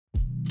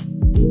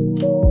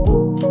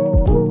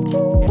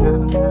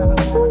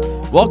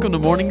Welcome to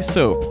Morning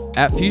Soap.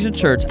 At Fusion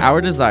Church,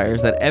 our desire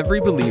is that every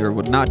believer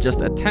would not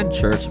just attend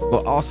church,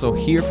 but also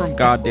hear from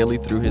God daily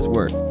through His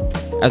Word.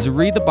 As we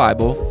read the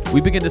Bible, we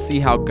begin to see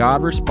how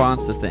God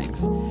responds to things.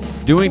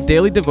 Doing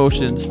daily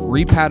devotions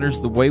repatterns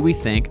the way we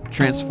think,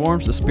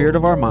 transforms the spirit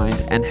of our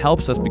mind, and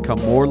helps us become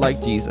more like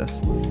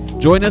Jesus.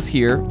 Join us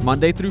here,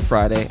 Monday through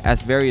Friday,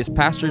 as various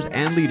pastors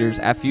and leaders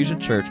at Fusion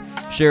Church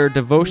share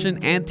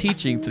devotion and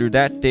teaching through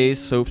that day's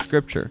soap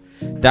scripture.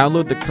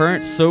 Download the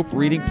current soap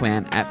reading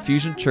plan at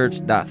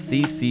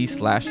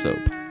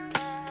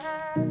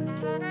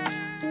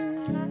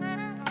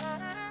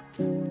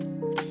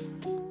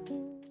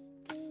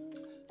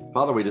fusionchurch.cc/soap.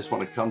 Father, we just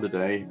want to come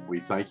today. We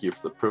thank you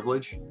for the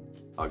privilege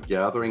of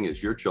gathering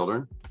as your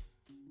children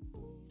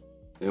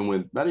and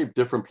with many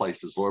different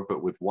places, Lord,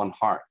 but with one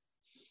heart.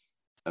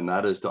 And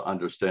that is to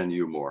understand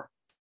you more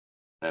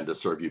and to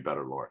serve you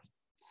better, Lord.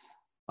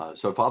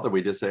 So, Father,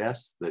 we just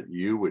ask that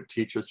you would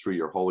teach us through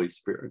your Holy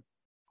Spirit.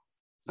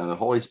 And the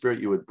Holy Spirit,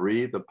 you would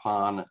breathe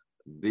upon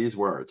these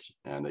words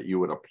and that you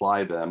would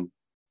apply them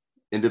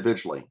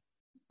individually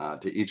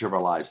to each of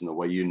our lives in the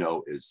way you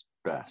know is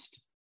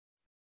best.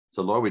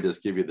 So, Lord, we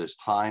just give you this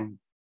time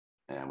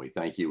and we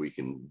thank you we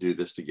can do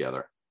this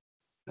together.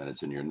 And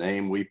it's in your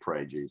name we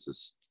pray,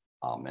 Jesus.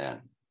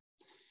 Amen.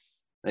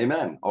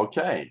 Amen.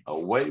 Okay,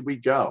 away we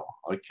go.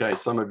 Okay,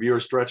 some of you are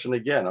stretching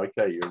again.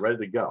 Okay, you're ready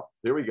to go.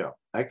 Here we go.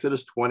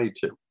 Exodus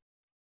 22.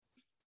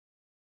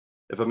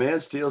 If a man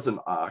steals an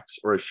ox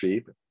or a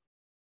sheep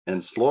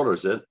and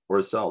slaughters it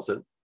or sells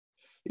it,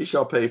 he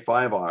shall pay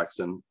 5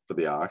 oxen for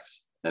the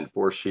ox and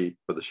 4 sheep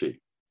for the sheep.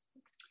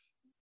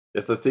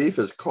 If the thief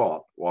is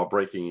caught while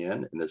breaking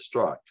in and is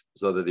struck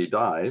so that he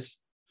dies,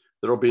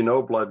 there will be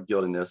no blood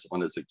guiltiness on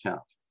his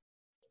account.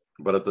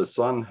 But if the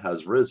sun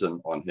has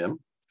risen on him,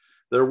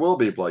 there will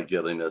be blood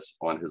guiltiness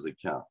on his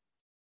account.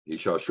 He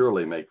shall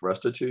surely make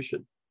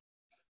restitution.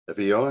 If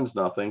he owns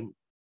nothing,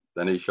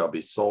 then he shall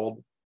be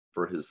sold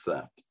for his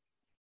theft.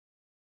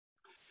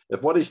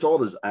 If what he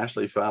stole is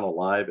actually found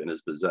alive in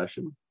his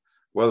possession,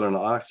 whether an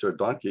ox or a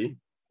donkey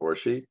or a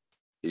sheep,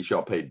 he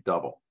shall pay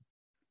double.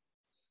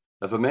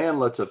 If a man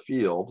lets a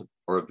field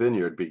or a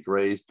vineyard be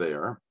grazed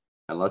bare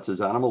and lets his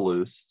animal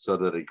loose so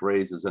that it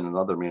grazes in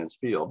another man's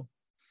field,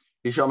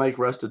 he shall make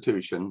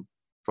restitution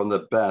from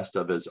the best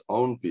of his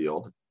own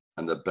field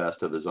and the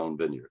best of his own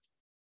vineyard.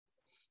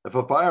 If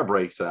a fire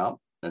breaks out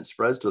and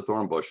spreads to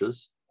thorn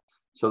bushes,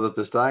 so that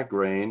the stacked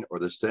grain or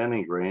the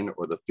standing grain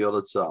or the field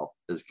itself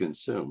is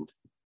consumed,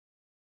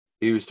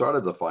 he who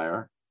started the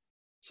fire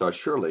shall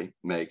surely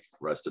make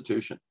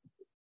restitution.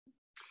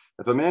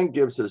 If a man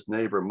gives his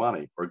neighbor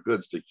money or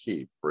goods to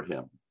keep for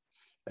him,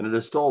 and it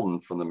is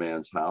stolen from the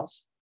man's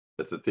house,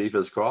 if the thief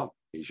is caught,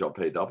 he shall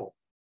pay double.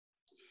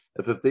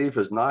 If the thief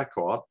is not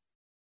caught,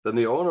 then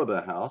the owner of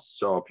the house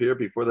shall appear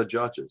before the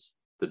judges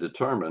to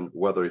determine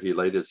whether he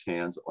laid his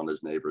hands on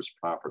his neighbor's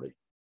property.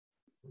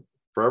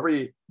 For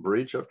every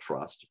breach of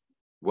trust,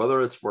 whether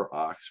it's for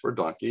ox, for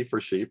donkey, for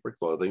sheep, for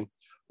clothing,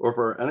 or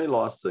for any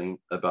lost thing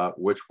about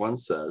which one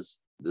says,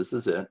 "This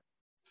is it,"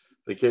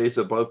 the case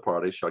of both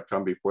parties shall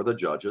come before the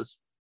judges,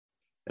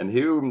 and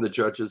he whom the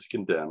judges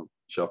condemn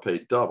shall pay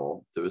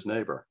double to his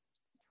neighbor.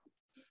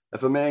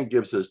 If a man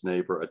gives his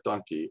neighbor a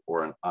donkey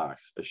or an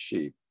ox, a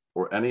sheep,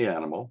 or any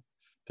animal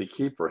to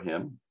keep for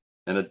him,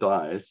 and it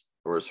dies,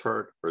 or is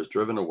hurt, or is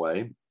driven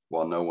away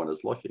while no one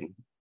is looking,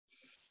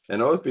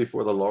 an oath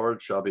before the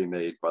Lord shall be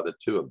made by the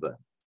 2 of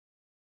them,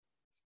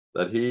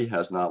 that he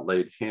has not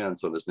laid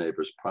hands on his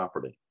neighbor's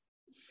property,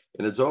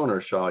 and its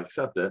owner shall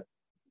accept it,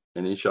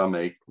 and he shall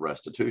make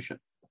restitution.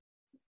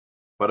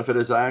 But if it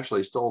is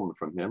actually stolen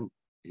from him,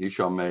 he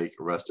shall make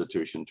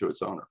restitution to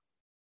its owner.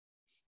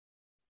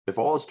 If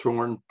all its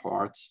torn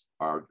parts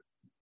are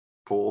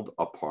pulled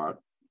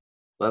apart,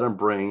 let him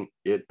bring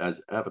it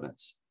as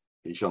evidence.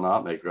 He shall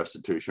not make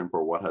restitution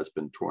for what has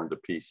been torn to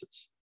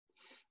pieces.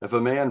 If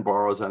a man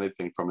borrows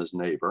anything from his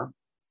neighbor,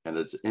 and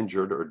it's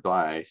injured or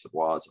dies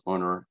while its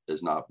owner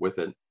is not with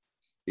it,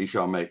 he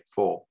shall make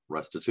full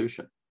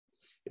restitution.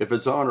 If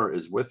its owner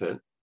is with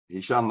it,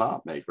 he shall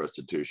not make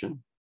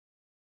restitution.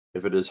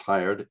 If it is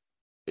hired,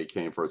 it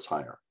came for its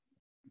hire.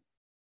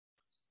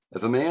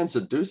 If a man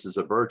seduces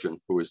a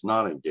virgin who is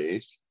not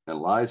engaged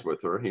and lies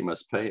with her, he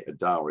must pay a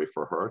dowry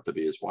for her to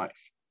be his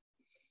wife.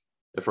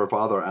 If her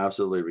father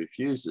absolutely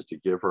refuses to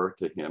give her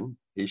to him,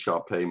 he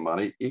shall pay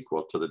money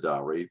equal to the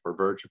dowry for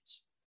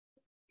virgins.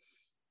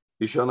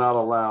 You shall not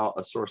allow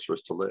a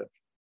sorceress to live.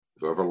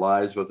 Whoever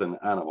lies with an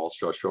animal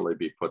shall surely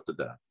be put to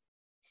death.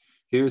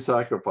 He who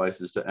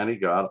sacrifices to any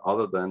god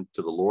other than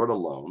to the Lord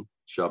alone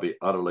shall be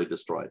utterly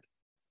destroyed.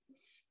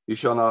 You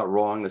shall not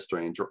wrong a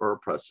stranger or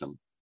oppress him,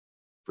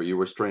 for you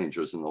were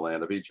strangers in the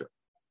land of Egypt.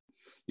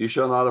 You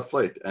shall not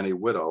afflict any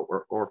widow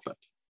or orphan.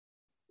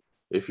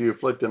 If you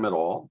afflict him at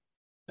all,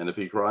 and if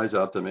he cries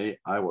out to me,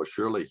 I will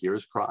surely hear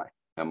his cry,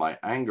 and my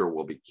anger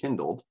will be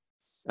kindled,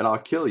 and I'll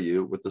kill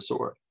you with the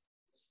sword.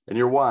 And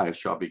your wives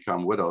shall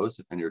become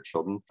widows, and your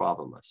children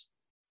fatherless.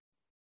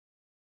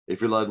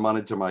 If you lend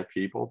money to my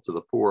people, to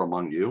the poor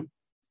among you,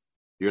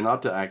 You're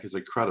not to act as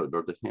a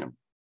creditor to him.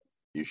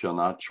 You shall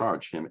not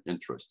charge him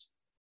interest.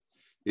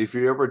 If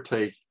you ever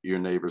take your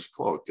neighbor's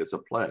cloak as a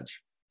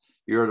pledge,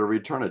 you are to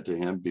return it to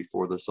him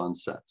before the sun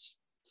sets.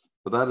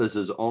 For that is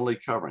his only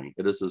covering.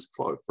 It is his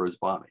cloak for his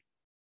body.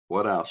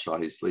 What else shall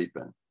he sleep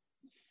in?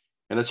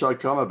 And it shall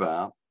come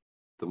about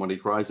that when he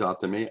cries out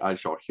to me, I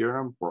shall hear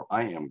him, for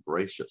I am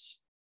gracious.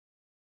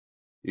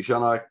 You shall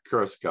not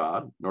curse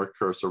God, nor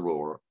curse a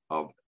ruler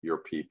of your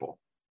people.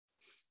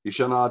 You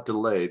shall not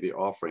delay the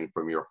offering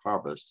from your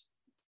harvest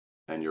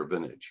and your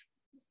vintage.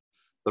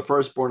 The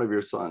firstborn of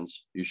your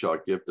sons you shall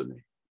give to me.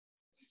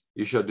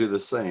 You shall do the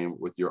same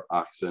with your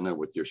oxen and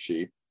with your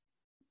sheep.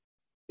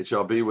 It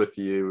shall be with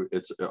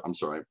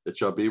it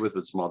shall be with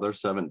its mother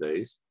 7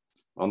 days.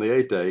 On the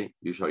 8th day,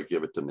 you shall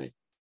give it to me.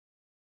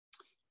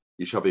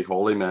 You shall be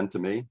holy men to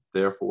me.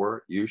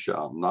 Therefore, you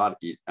shall not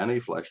eat any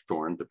flesh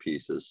torn to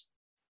pieces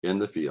in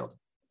the field.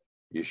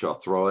 You shall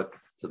throw it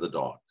to the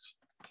dogs.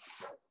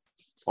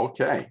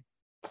 Okay.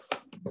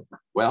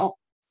 Well,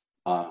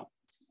 the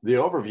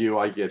overview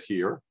I get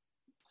here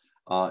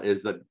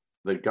is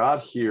that God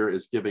here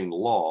is giving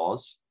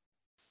laws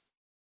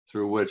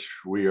through which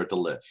we are to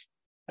live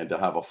and to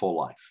have a full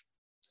life.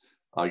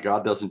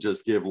 God doesn't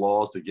just give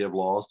laws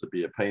to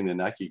be a pain in the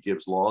neck. He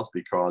gives laws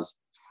because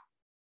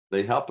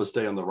they help us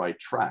stay on the right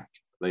track.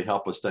 They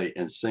help us stay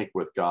in sync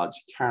with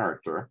God's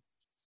character.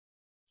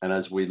 And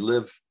as we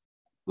live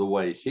the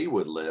way he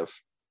would live,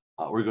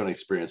 we're going to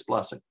experience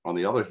blessing. On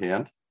the other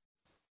hand,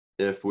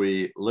 if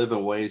we live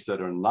in ways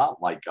that are not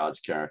like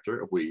God's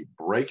character, if we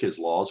break his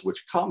laws,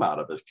 which come out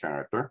of his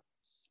character,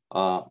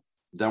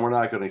 then we're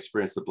not going to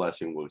experience the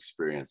blessing, we'll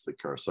experience the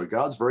curse. So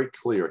God's very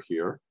clear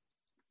here.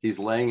 He's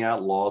laying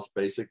out laws,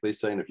 basically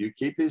saying, if you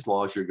keep these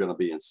laws, you're going to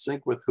be in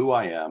sync with who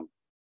I am,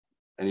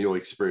 and you'll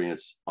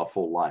experience a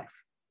full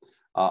life.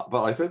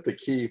 But I think the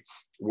key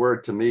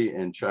word to me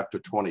in chapter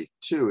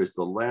 22 is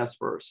the last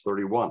verse,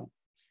 31.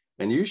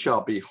 And you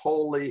shall be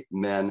holy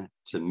men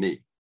to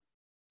me.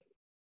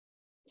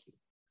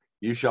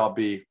 You shall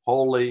be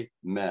holy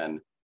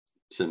men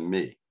to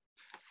me.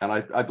 And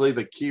I believe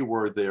the key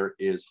word there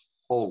is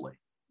holy.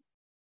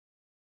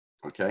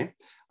 Okay.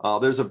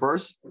 There's a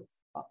verse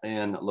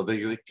in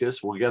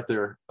Leviticus. We'll get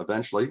there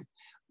eventually.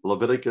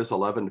 Leviticus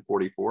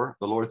 11:44.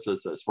 The Lord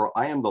says this, for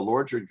I am the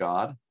Lord your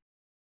God.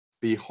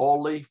 Be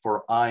holy,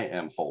 for I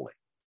am holy.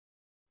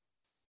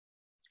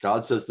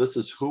 God says, this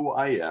is who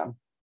I am.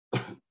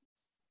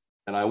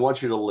 And I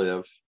want you to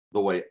live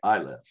the way I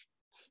live.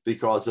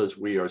 Because as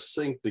we are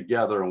synced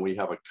together and we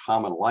have a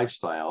common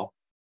lifestyle,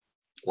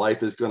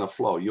 life is going to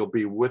flow. You'll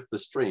be with the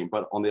stream.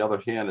 But on the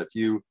other hand, if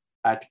you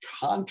act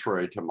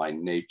contrary to my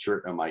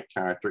nature and my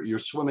character, you're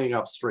swimming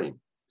upstream.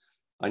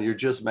 And you're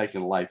just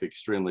making life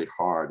extremely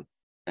hard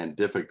and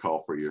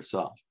difficult for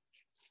yourself.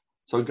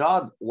 So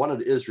God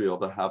wanted Israel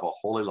to have a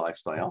holy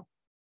lifestyle.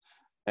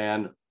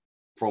 And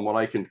from what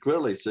I can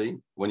clearly see,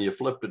 when you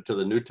flip it to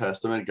the New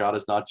Testament, God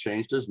has not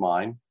changed his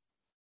mind.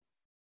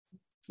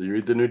 You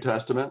read the New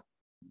Testament,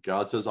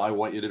 God says, I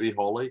want you to be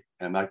holy.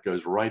 And that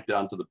goes right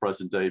down to the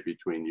present day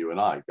between you and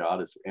I.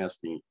 God is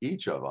asking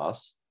each of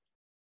us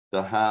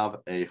to have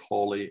a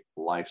holy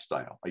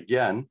lifestyle.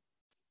 Again,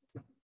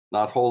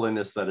 not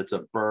holiness that it's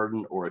a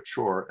burden or a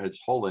chore.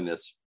 It's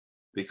holiness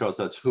because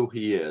that's who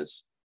he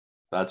is.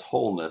 That's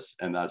wholeness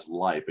and that's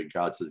life. And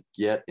God says,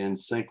 get in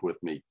sync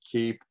with me.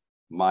 Keep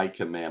my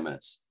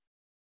commandments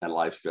and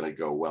life's going to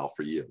go well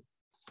for you.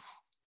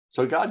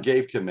 So God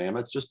gave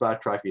commandments, just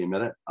backtracking a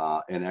minute,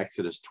 in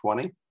Exodus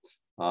 20.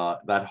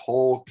 That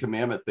whole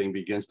commandment thing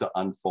begins to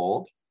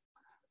unfold.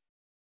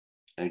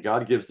 And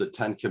God gives the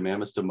 10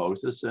 commandments to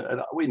Moses.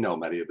 And we know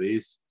many of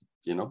these,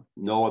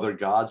 no other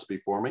gods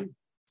before me.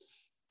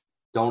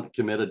 Don't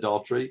commit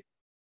adultery.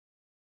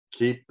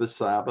 Keep the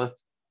Sabbath.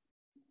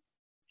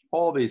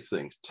 All these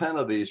things, 10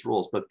 of these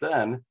rules. But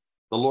then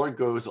the Lord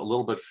goes a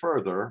little bit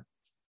further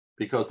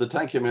because the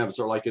 10 commandments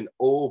are like an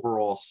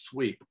overall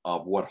sweep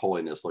of what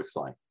holiness looks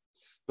like.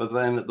 But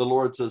then the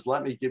Lord says,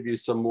 let me give you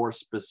some more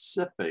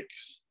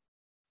specifics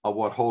of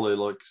what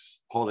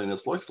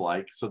holiness looks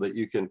like so that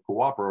you can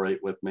cooperate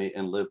with me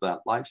and live that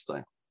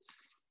lifestyle.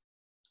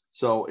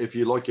 So if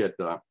you look at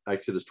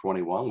Exodus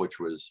 21, which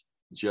was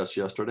just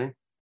yesterday,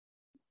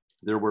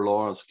 there were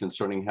laws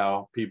concerning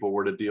how people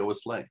were to deal with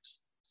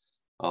slaves.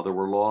 There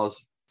were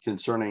laws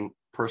concerning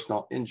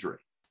personal injury.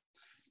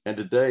 And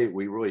today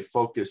we really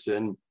focus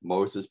in,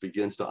 Moses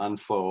begins to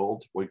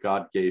unfold what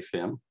God gave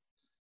him.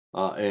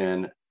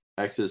 In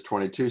Exodus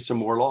 22, some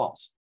more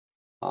laws.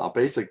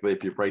 Basically,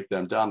 if you break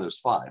them down, there's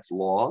 5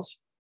 laws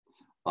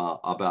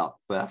about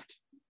theft,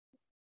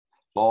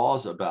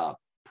 laws about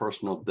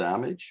personal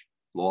damage,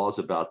 laws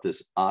about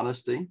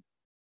dishonesty,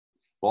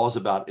 laws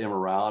about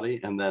immorality,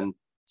 and then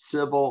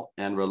civil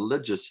and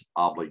religious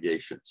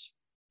obligations.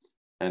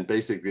 And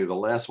basically the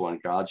last one,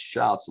 God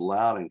shouts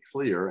loud and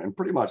clear, and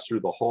pretty much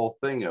through the whole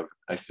thing of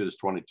Exodus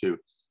 22,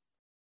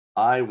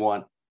 I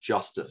want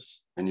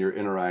justice in your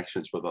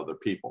interactions with other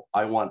people.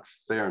 I want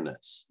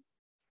fairness.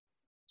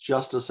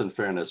 Justice and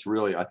fairness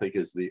really, I think,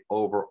 is the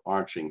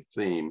overarching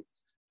theme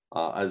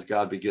as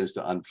God begins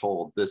to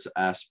unfold this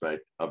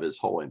aspect of his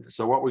holiness.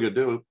 So what we're going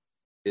to do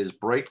is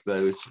break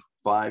those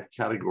 5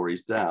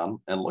 categories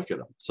down and look at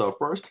them. So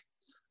first,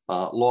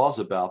 laws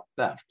about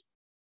theft.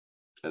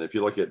 And if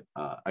you look at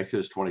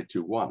Exodus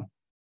 22:1,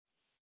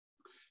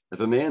 if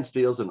a man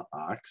steals an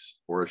ox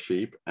or a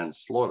sheep and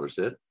slaughters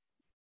it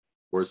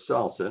or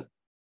sells it,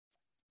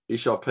 he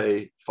shall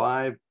pay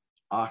 5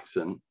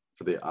 oxen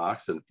for the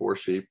ox and 4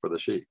 sheep for the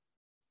sheep.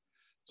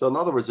 So in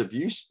other words, if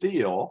you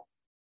steal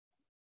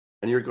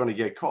and you're going to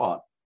get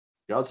caught,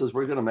 God says,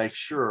 we're going to make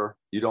sure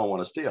you don't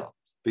want to steal,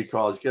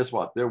 because guess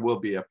what? There will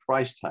be a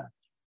price tag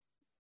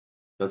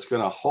that's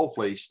going to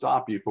hopefully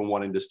stop you from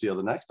wanting to steal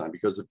the next time.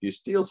 Because if you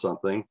steal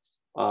something,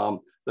 then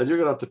you're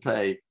going to have to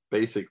pay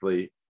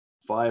basically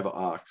 5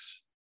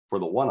 ox for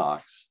the 1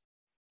 ox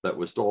that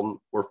was stolen,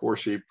 or 4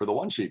 sheep for the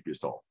 1 sheep you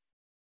stole.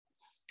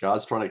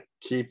 God's trying to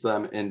keep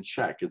them in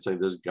check and say,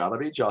 there's got to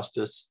be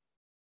justice,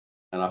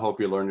 and I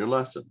hope you learn your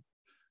lesson.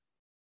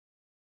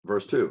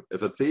 Verse 2,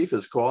 if a thief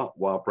is caught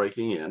while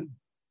breaking in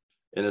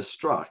and is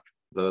struck,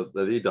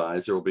 that he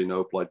dies, there will be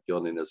no blood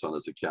guiltiness on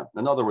his account.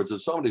 In other words,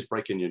 if somebody's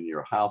breaking into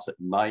your house at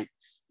night,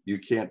 you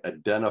can't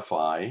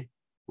identify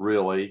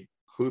really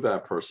who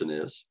that person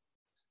is.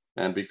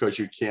 And because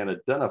you can't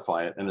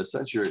identify it, in a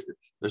sense,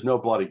 there's no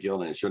bloody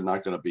guiltiness. You're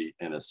not going to be,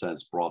 in a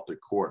sense, brought to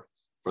court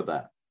for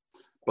that.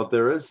 But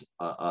there is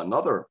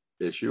another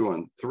issue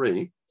in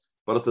 3.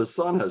 But if the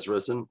sun has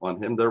risen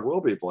on him, there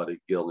will be bloody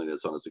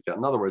guiltiness on his account.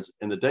 In other words,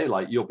 in the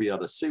daylight, you'll be able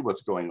to see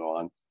what's going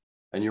on,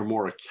 and you're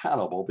more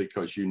accountable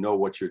because you know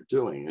what you're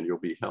doing, and you'll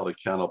be held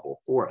accountable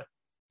for it.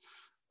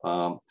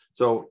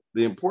 So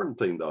the important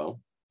thing, though,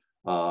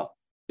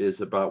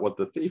 is about what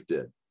the thief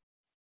did.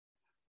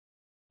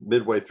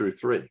 Midway through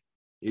 3,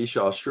 he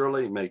shall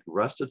surely make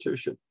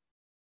restitution.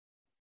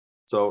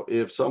 So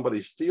if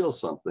somebody steals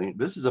something,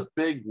 this is a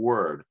big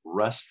word,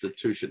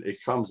 restitution. It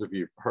comes, if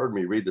you've heard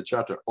me read the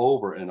chapter,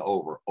 over and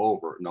over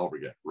and over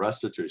again.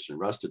 Restitution,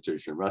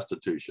 restitution,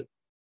 restitution.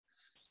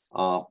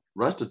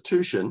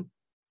 Restitution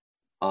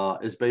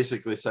is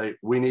basically say,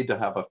 we need to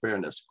have a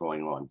fairness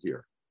going on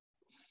here.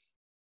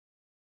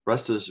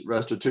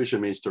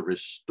 Restitution means to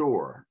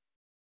restore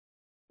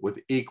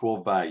with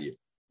equal value.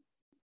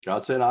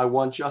 God said, I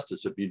want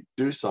justice. If you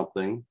do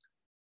something,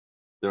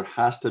 there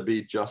has to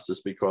be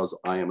justice because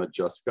I am a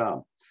just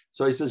God.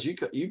 So he says,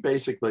 you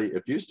basically,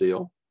 if you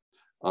steal,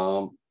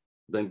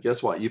 then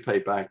guess what? You pay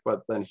back.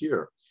 But then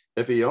here,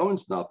 if he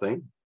owns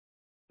nothing,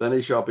 then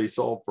he shall be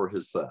sold for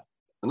his theft.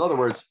 In other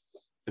words,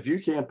 if you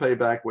can't pay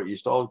back what you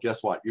stole,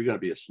 guess what? You're going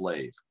to be a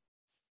slave.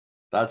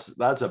 That's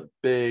a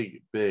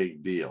big,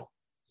 big deal.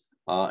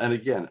 And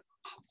again,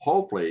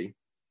 hopefully,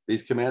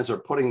 these commands are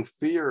putting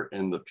fear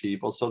in the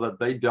people so that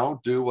they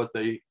don't do what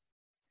they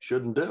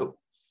shouldn't do,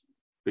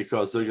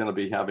 because they're going to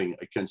be having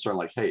a concern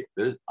like, hey,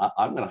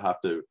 I'm going to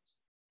have to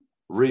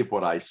reap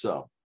what I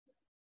sow.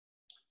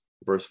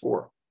 Verse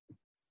 4,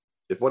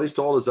 if what he's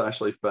told is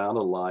actually found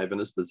alive in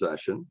his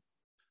possession,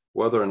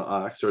 whether an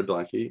ox or a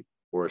donkey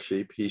or a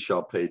sheep, he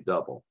shall pay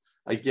double.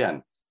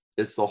 Again,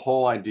 it's the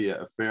whole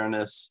idea of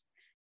fairness,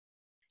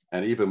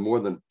 and even more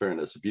than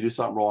fairness. If you do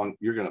something wrong,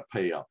 you're going to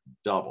pay up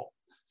double,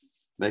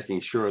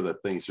 making sure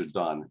that things are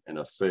done in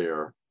a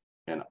fair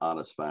and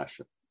honest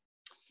fashion.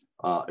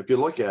 If you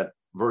look at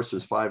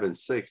verses 5 and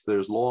 6,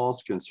 there's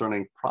laws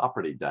concerning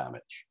property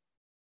damage.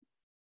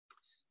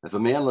 If a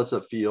man lets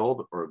a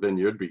field or a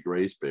vineyard be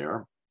grazed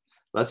bare,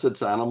 lets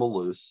its animal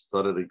loose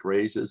so that it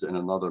grazes in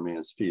another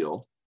man's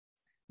field,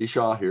 he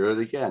shall hear it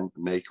again,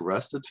 make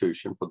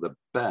restitution for the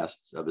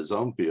best of his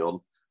own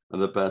field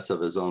and the best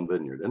of his own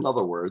vineyard. In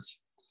other words,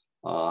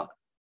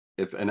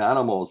 if an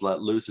animal is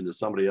let loose into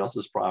somebody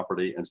else's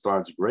property and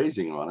starts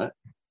grazing on it,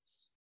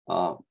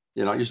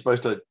 you're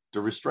supposed to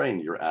restrain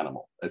your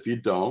animal. If you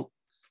don't,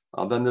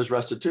 then there's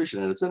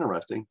restitution. And it's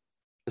interesting.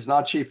 It's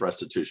not cheap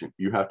restitution.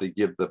 You have to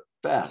give the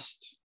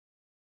best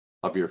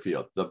of your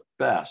field, the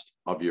best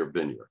of your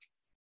vineyard.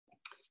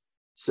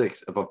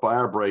 6, if a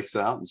fire breaks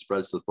out and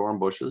spreads to thorn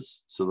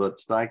bushes so that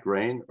stacked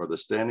grain or the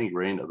standing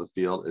grain of the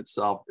field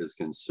itself is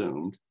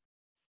consumed,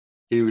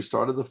 he who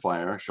started the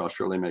fire shall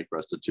surely make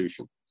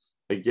restitution.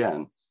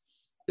 Again,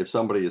 if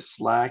somebody is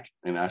slack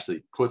and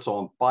actually puts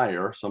on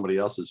fire somebody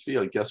else's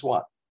field, guess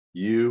what?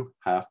 You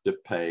have to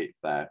pay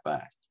that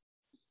back.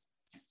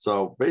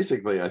 So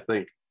basically, I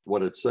think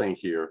what it's saying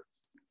here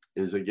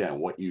is, again,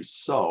 what you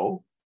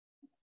sow,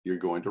 you're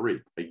going to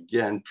reap.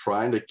 Again,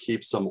 trying to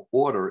keep some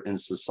order in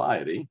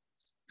society,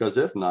 because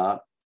if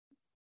not,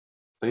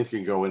 things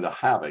can go into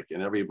havoc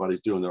and everybody's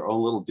doing their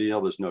own little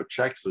deal. There's no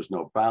checks, there's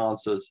no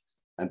balances,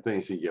 and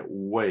things can get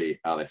way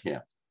out of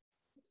hand.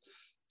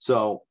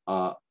 So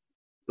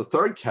the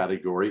third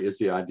category is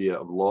the idea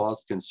of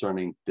laws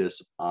concerning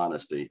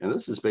dishonesty. And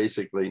this is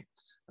basically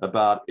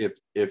about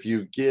if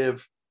you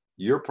give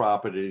your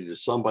property to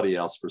somebody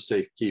else for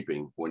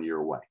safekeeping when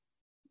you're away.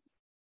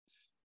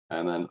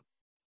 And then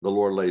the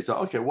Lord lays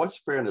out, okay, what's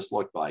fairness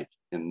look like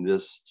in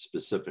this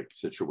specific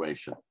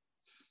situation?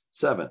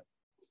 7,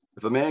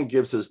 if a man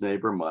gives his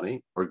neighbor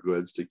money or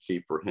goods to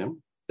keep for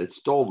him, it's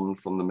stolen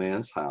from the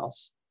man's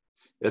house.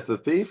 If the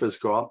thief is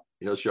caught,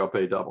 he shall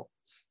pay double.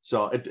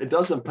 So it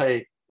doesn't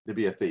pay to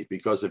be a thief,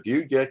 because if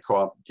you get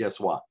caught, guess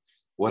what?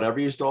 Whatever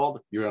you stole,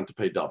 you're going to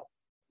pay double.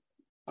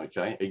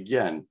 Okay,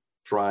 again,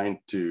 trying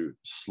to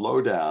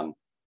slow down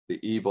the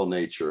evil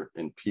nature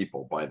in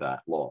people by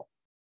that law.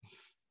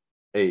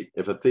 8,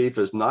 if a thief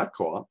is not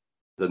caught,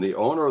 then the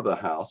owner of the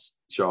house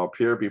shall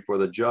appear before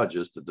the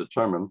judges to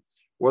determine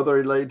whether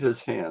he laid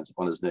his hands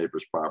on his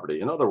neighbor's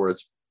property. In other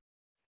words,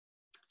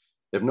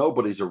 if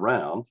nobody's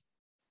around,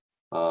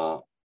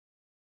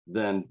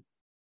 then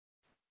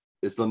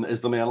is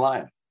the man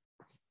lying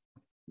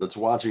that's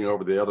watching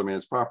over the other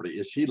man's property?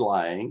 Is he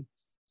lying,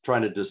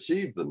 trying to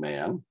deceive the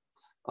man?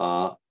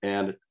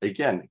 And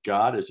again,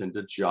 God is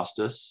into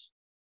justice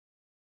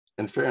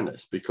and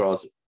fairness,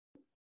 because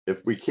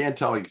if we can't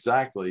tell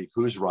exactly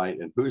who's right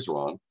and who's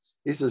wrong,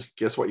 he says,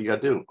 guess what you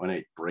got to do? When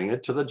they bring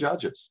it to the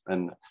judges.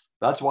 And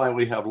that's why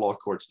we have law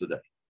courts today,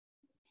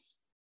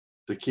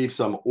 to keep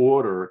some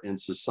order in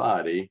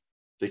society,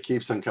 to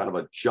keep some kind of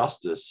a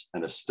justice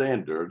and a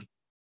standard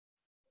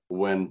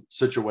when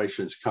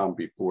situations come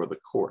before the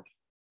court.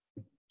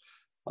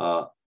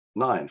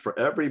 9, for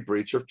every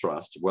breach of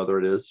trust, whether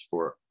it is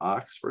for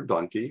ox, for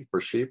donkey,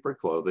 for sheep, for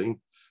clothing,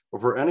 or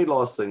for any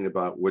lost thing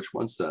about which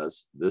one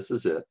says, this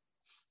is it.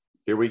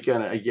 Here we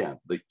can, again,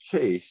 the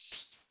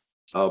case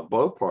of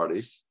both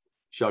parties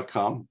shall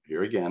come,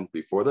 here again,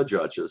 before the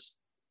judges,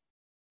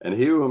 and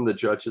he whom the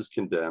judges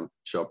condemn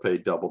shall pay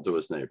double to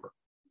his neighbor.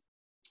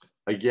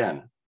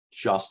 Again,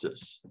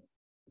 justice.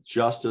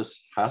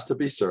 Justice has to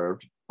be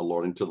served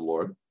according to the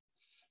Lord.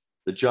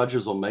 The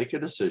judges will make a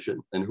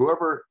decision, and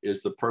whoever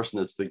is the person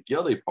that's the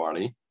guilty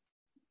party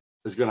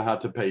is going to have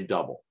to pay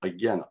double.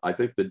 Again, I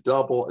think the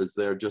double is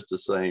there just to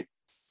say,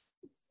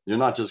 you're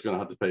not just going to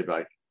have to pay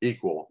back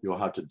equal, you'll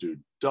have to do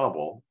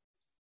double.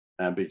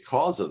 And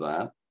because of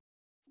that,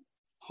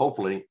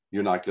 hopefully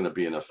you're not going to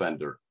be an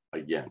offender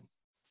again.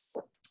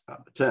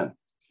 10,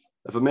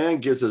 if a man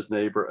gives his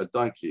neighbor a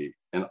donkey,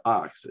 an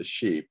ox, a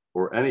sheep,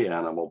 or any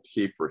animal to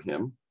keep for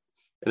him,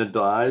 and it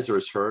dies or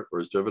is hurt or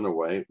is driven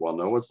away while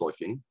no one's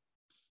looking,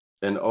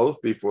 an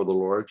oath before the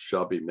Lord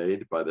shall be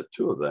made by the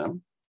two of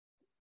them,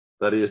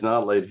 that he has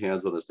not laid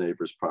hands on his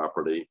neighbor's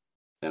property,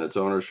 and its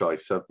owner shall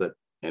accept it,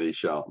 and he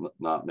shall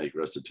not make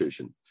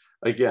restitution.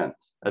 Again,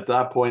 at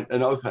that point,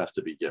 an oath has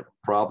to be given,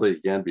 probably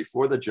again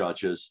before the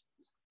judges.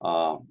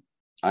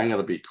 I'm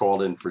going to be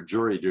called in for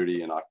jury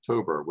duty in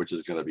October, which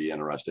is going to be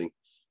interesting.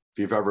 If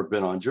you've ever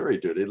been on jury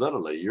duty,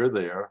 literally, you're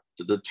there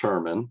to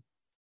determine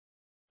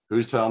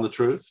who's telling the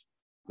truth,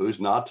 who's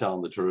not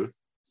telling the truth.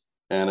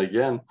 And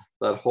again,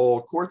 that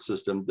whole court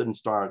system didn't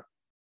start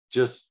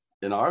just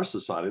in our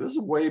society. This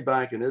is way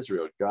back in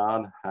Israel.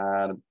 God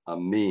had a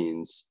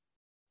means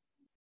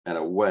and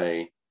a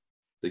way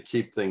to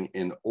keep things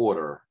in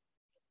order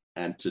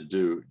and to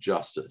do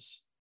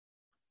justice.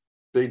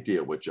 Big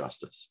deal with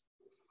justice.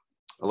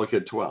 I look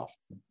at 12.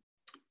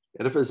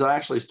 And if it's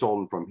actually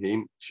stolen from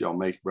him, shall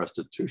make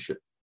restitution.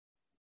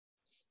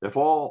 If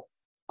all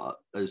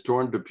is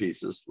torn to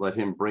pieces, let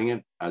him bring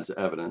it as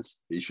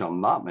evidence. He shall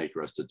not make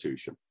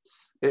restitution.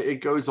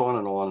 It goes on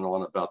and on and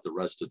on about the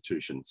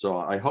restitution. So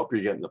I hope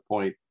you're getting the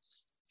point.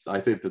 I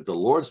think that the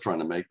Lord's trying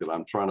to make, that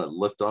I'm trying to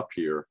lift up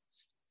here,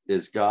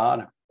 is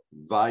God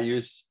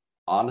values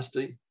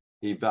honesty.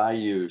 He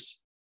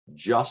values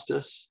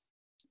justice.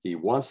 He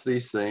wants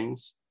these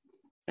things,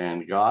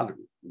 and God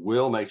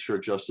will make sure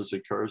justice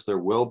occurs. There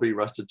will be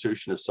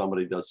restitution if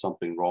somebody does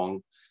something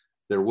wrong.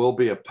 There will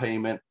be a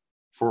payment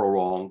for a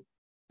wrong.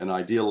 And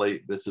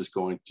ideally, this is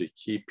going to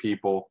keep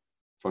people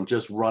from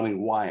just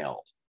running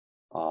wild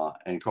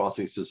and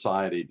causing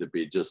society to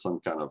be just some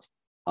kind of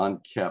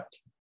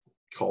unkept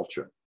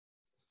culture.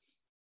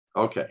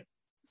 Okay,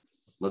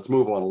 let's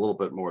move on a little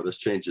bit more. This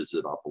changes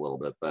it up a little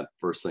bit. That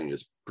first thing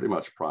is pretty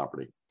much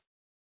property.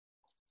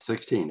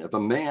 16, if a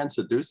man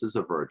seduces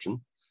a virgin,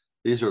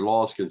 these are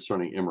laws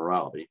concerning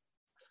immorality,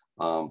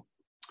 who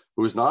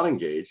is not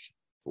engaged,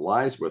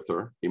 lies with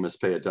her, he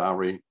must pay a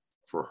dowry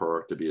for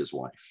her to be his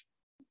wife.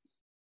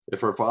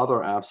 If her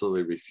father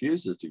absolutely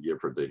refuses to give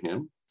her to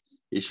him,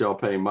 he shall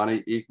pay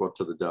money equal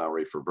to the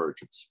dowry for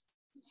virgins.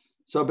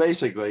 So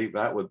basically,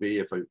 that would be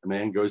if a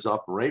man goes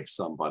up and rapes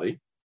somebody,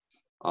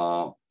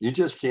 you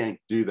just can't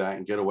do that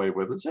and get away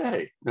with it and say,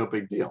 hey, no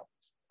big deal.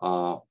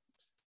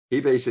 He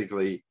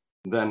basically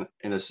then,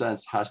 in a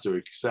sense, has to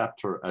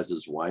accept her as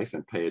his wife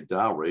and pay a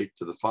dowry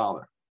to the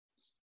father.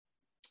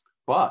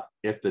 But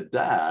if the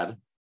dad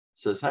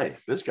says, hey,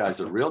 this guy's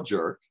a real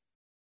jerk,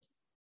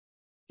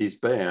 he's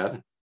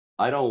bad,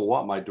 I don't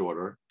want my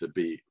daughter to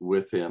be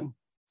with him,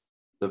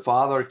 the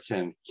father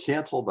can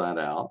cancel that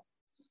out.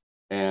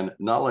 And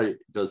not only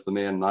does the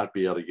man not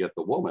be able to get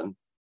the woman,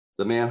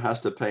 the man has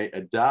to pay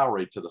a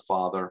dowry to the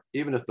father,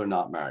 even if they're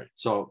not married.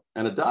 So,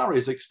 and a dowry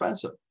is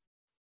expensive.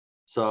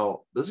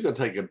 So this is going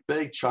to take a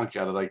big chunk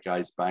out of that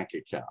guy's bank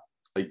account.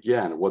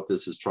 Again, what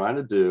this is trying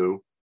to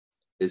do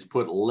is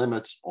put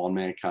limits on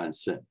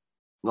mankind's sin.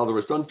 In other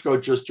words, don't go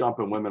just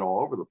jumping women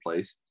all over the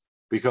place,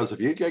 because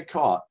if you get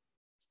caught,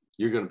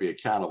 you're going to be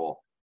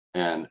accountable,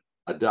 and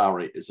a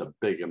dowry is a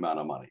big amount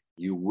of money.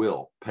 You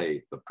will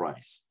pay the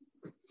price.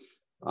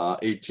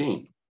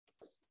 18,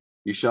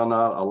 you shall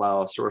not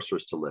allow a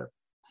sorceress to live.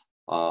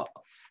 I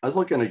was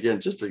looking again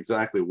just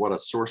exactly what a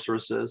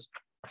sorceress is.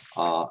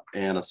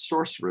 And a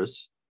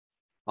sorceress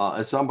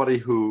is somebody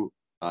who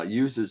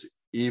uses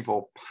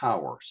evil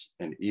powers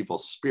and evil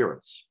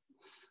spirits.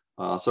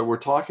 So we're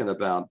talking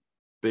about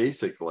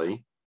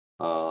basically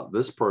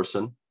this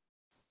person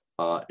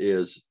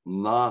is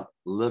not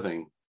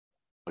living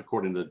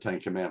according to the Ten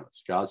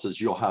Commandments. God says,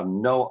 you'll have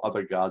no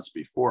other gods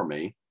before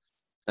me.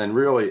 And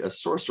really, a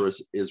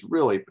sorceress is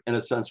really, in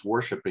a sense,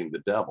 worshiping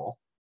the devil,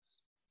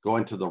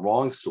 going to the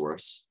wrong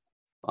source.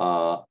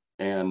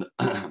 And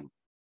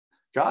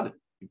God,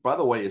 by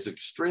the way, is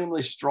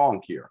extremely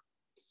strong here.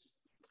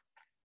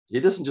 He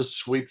doesn't just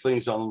sweep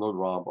things on the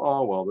rug.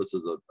 Oh, well, this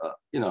is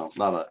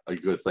not a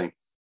good thing.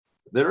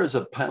 There is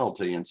a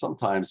penalty, and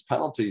sometimes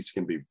penalties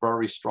can be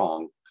very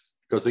strong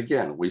because,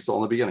 again, we saw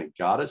in the beginning,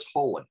 God is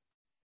holy.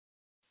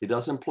 He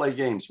doesn't play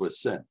games with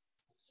sin.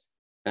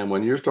 And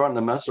when you're starting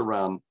to mess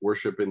around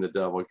worshiping the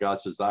devil, God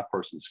says that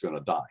person's going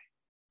to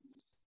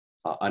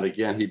die. And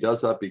again, he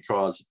does that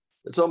because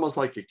it's almost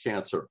like a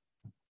cancer.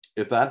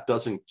 If that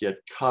doesn't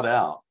get cut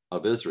out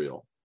of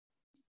Israel,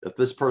 if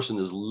this person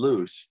is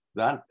loose,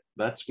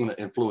 that's going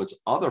to influence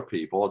other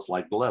people. It's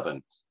like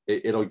leaven.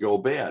 It'll go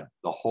bad.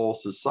 The whole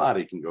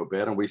society can go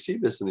bad. And we see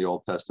this in the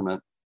Old Testament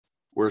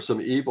where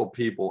some evil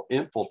people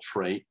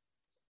infiltrate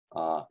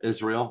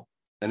Israel,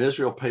 and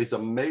Israel pays a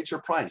major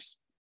price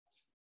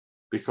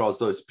because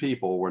those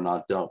people were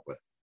not dealt with.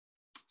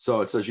 So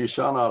it says, you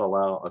shall not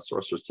allow a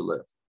sorceress to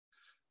live.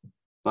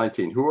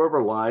 19,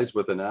 whoever lies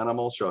with an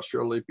animal shall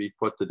surely be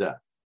put to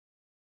death.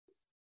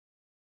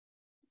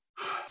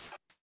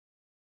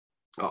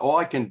 All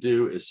I can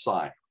do is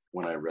sigh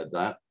when I read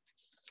that,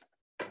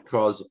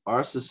 because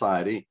our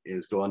society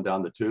is going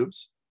down the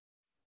tubes,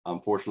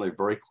 unfortunately,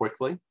 very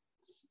quickly.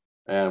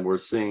 And we're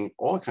seeing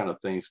all kinds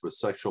of things with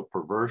sexual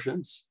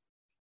perversions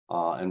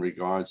in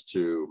regards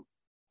to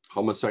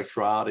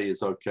homosexuality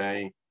is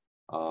okay.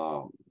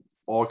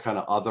 All kind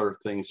of other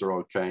things are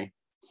okay.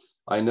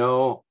 I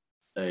know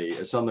a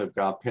Assembly of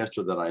God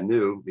pastor that I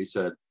knew, he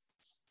said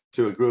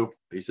to a group,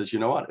 he says, you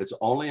know what? It's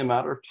only a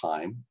matter of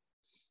time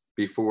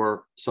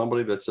before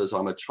somebody that says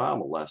I'm a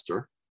child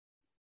molester,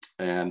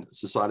 and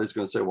society is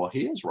going to say, well,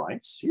 he has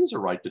rights. He has a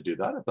right to do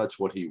that if that's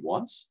what he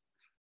wants.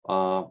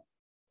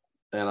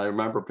 And I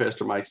remember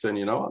Pastor Mike saying,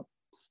 you know what?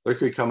 There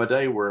could come a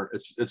day where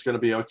it's going to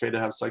be okay to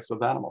have sex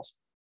with animals.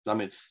 I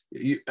mean,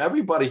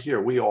 everybody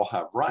here, we all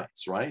have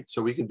rights, right?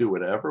 So we can do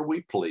whatever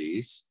we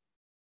please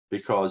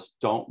because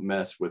don't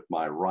mess with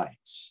my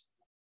rights.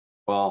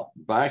 Well,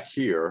 back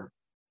here,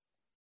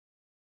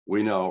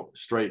 we know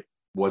straight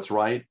what's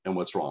right and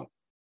what's wrong.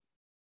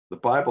 The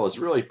Bible is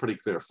really pretty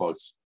clear,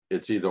 folks.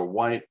 It's either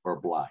white or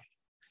black.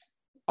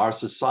 Our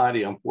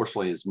society,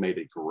 unfortunately, has made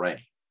it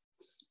gray.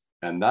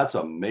 And that's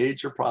a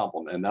major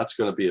problem. And that's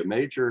going to be a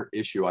major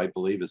issue, I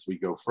believe, as we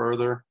go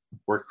further,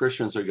 where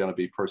Christians are going to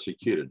be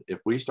persecuted.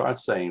 If we start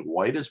saying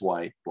white is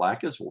white,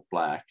 black is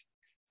black,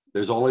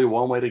 there's only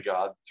one way to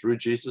God, through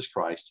Jesus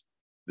Christ,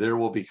 there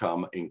will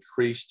become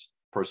increased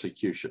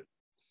persecution.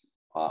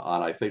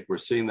 And I think we're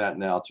seeing that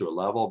now to a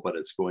level, but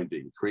it's going to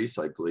increase.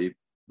 I believe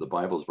the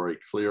Bible is very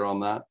clear on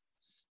that.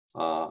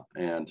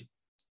 And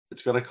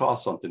it's going to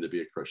cost something to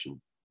be a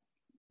Christian,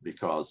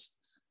 because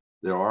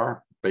there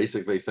are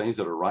basically things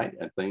that are right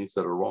and things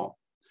that are wrong.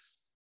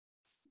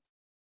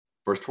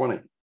 Verse 20,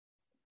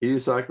 he who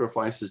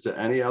sacrifices to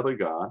any other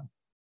God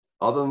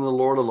other than the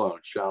Lord alone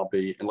shall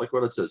be, and look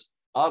what it says,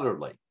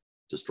 utterly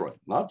destroyed.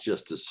 Not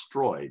just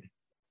destroyed,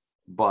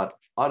 but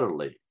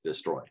utterly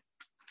destroyed.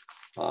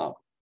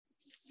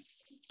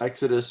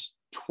 Exodus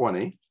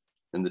 20,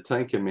 in the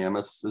Ten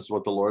Commandments, this is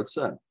what the Lord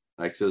said.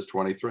 Exodus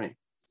 23,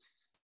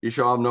 you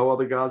shall have no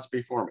other gods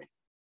before me.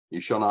 You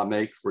shall not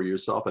make for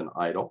yourself an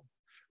idol,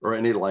 or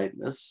any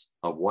likeness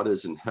of what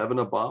is in heaven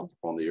above,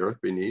 on the earth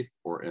beneath,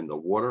 or in the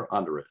water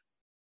under it.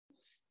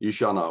 You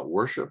shall not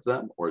worship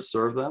them or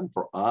serve them,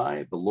 for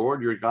I, the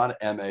Lord your God,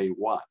 am a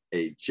what?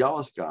 A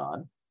jealous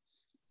God,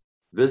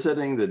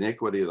 visiting the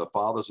iniquity of the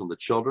fathers on the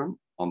children,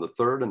 on the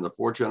third and the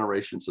fourth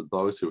generations of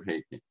those who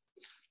hate me.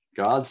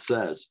 God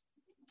says,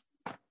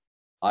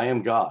 I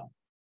am God.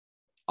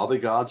 Other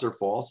gods are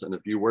false, and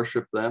if you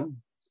worship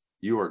them,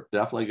 you are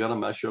definitely going to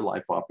mess your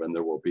life up, and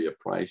there will be a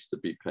price to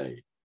be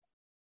paid.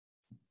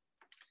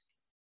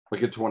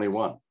 Look at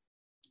 21.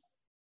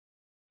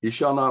 You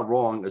shall not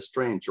wrong a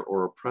stranger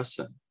or oppress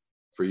him,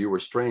 for you were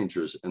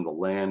strangers in the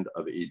land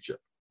of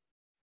Egypt.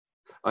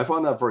 I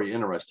find that very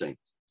interesting,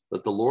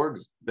 that the Lord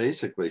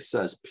basically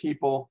says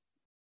people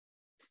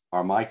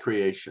are my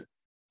creation.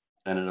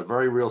 And in a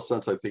very real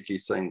sense, I think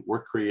he's saying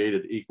we're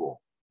created equal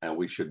and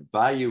we should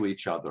value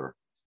each other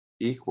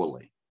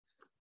equally.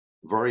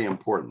 Very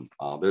important.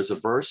 There's a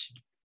verse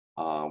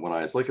when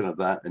I was looking at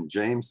that in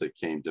James that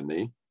came to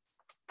me.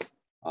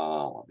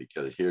 Let me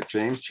get it here.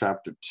 James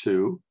chapter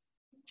 2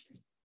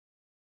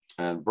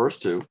 and verse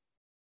 2.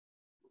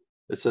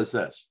 It says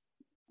this.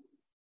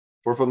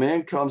 For if a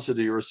man comes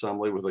into your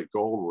assembly with a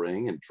gold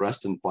ring and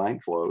dressed in fine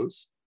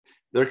clothes,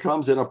 there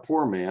comes in a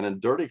poor man in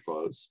dirty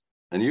clothes,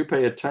 and you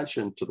pay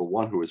attention to the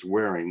one who is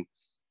wearing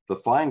the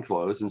fine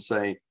clothes and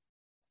say,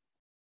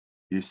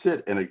 you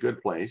sit in a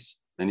good place,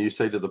 and you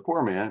say to the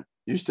poor man,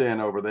 you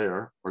stand over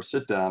there or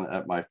sit down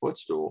at my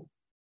footstool.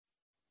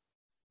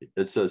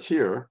 It says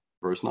here,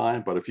 verse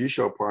 9, but if you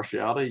show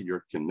partiality,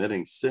 you're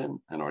committing sin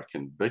and are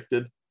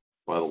convicted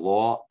by the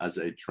law as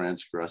a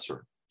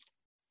transgressor.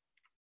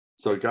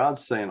 So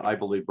God's saying, I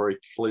believe very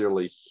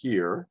clearly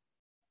here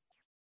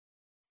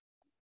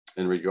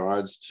in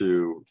regards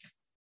to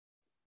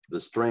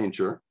the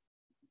stranger,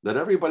 that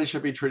everybody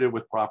should be treated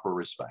with proper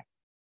respect.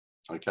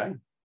 Okay?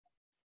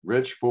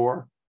 Rich,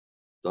 poor,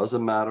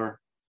 doesn't matter.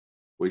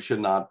 We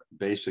should not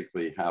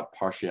basically have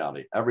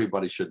partiality.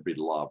 Everybody should be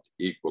loved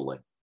equally.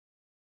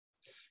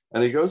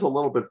 And he goes a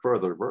little bit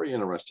further, very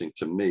interesting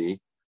to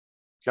me.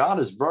 God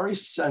is very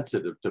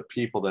sensitive to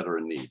people that are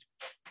in need.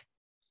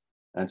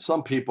 And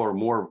some people are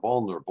more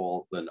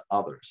vulnerable than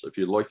others. If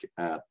you look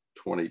at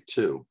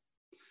 22,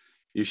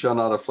 you shall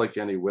not afflict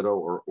any widow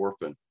or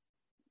orphan.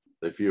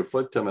 If you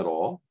afflict him at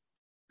all,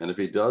 and if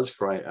he does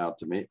cry out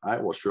to me, I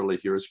will surely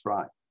hear his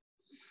cry.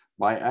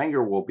 My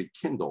anger will be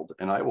kindled,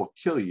 and I will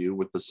kill you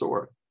with the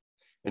sword.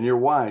 And your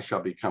wives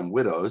shall become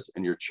widows,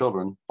 and your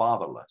children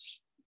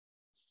fatherless.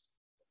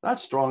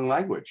 That's strong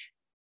language.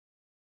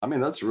 I mean,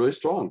 that's really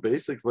strong.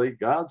 Basically,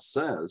 God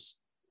says,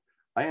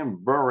 I am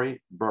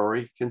very,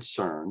 very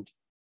concerned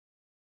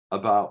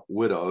about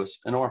widows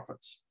and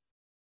orphans.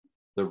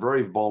 They're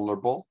very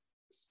vulnerable.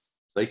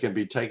 They can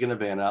be taken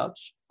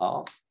advantage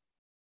of.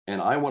 And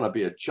I want to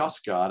be a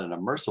just God and a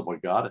merciful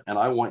God, and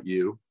I want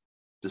you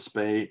to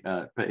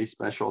pay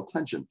special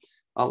attention.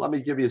 Let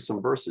me give you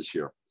some verses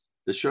here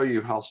to show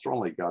you how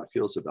strongly God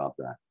feels about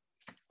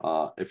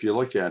that. If you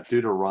look at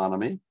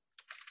Deuteronomy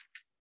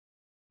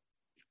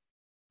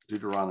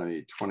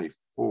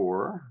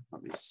 24,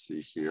 let me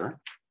see here.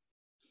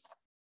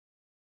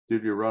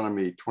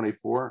 Deuteronomy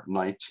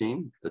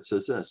 24:19, it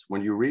says this,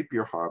 when you reap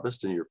your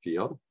harvest in your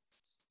field,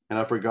 and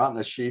have forgotten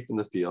a sheaf in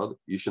the field,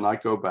 you shall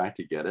not go back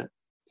to get it.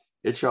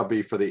 It shall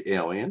be for the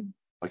alien,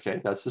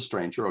 okay, that's the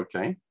stranger,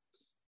 okay,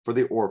 for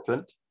the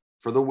orphan,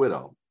 for the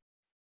widow,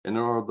 in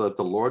order that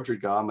the Lord your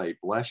God may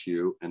bless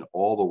you in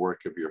all the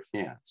work of your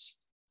hands.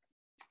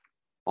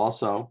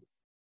 Also,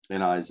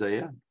 in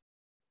Isaiah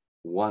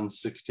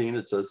 1:16,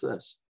 it says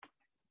this,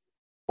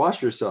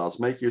 wash yourselves,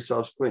 make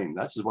yourselves clean.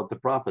 That's what the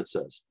prophet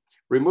says.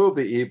 Remove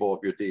the evil of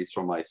your deeds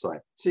from my sight.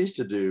 Cease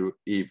to do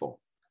evil.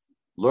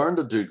 Learn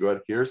to do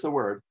good. Here's the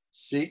word,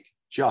 seek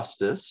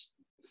justice,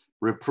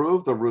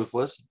 reprove the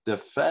ruthless,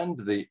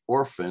 defend the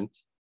orphan,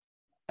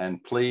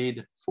 and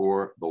plead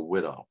for the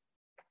widow.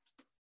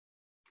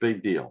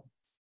 Big deal.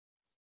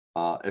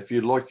 If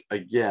you look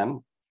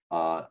again,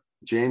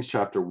 James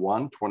chapter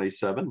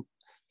 1:27,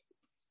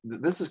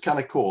 this is kind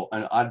of cool.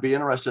 And I'd be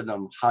interested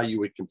in how you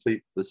would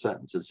complete the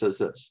sentence. It says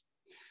this,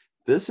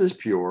 this is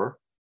pure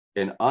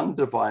and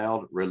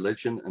undefiled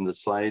religion in the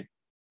sight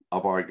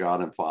of our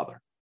God and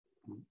Father.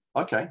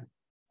 Okay.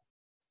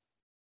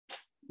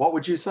 What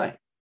would you say?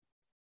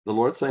 The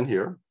Lord's saying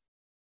here,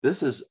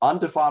 this is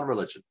undefiled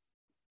religion.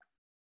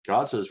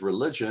 God says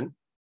religion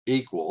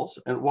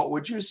equals, and what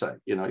would you say?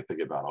 You know, you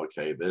think about,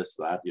 okay, this,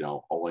 that, you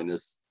know,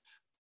 holiness,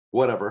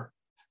 whatever.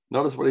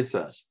 Notice what he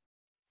says.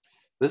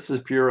 This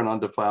is pure and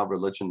undefiled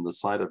religion in the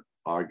sight of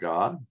our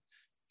God.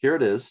 Here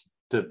it is,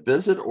 to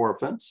visit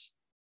orphans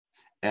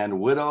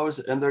and widows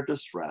in their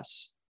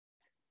distress,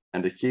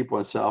 and to keep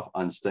oneself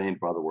unstained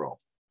by the world.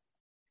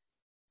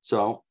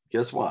 So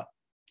guess what?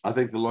 I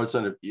think the Lord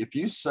said, if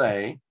you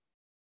say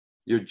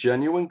you're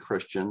genuine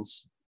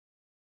Christians,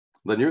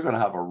 then you're going to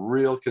have a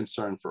real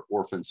concern for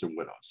orphans and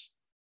widows.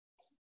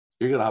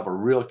 You're going to have a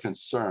real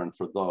concern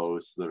for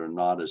those that are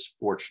not as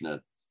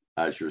fortunate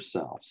as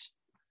yourselves.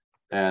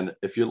 And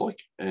if you look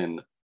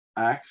in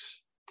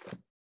Acts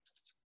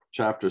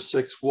chapter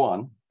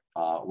 6:1,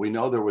 we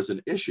know there was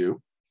an issue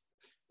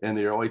in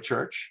the early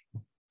church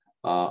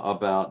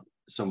about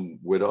some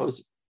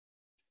widows.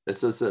 It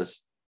says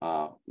this,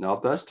 now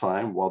at this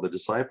time, while the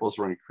disciples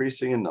were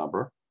increasing in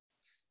number,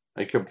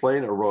 a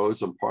complaint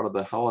arose on part of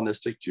the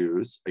Hellenistic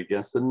Jews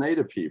against the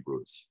native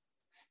Hebrews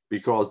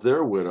because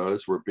their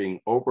widows were being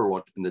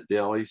overlooked in the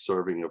daily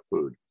serving of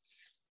food.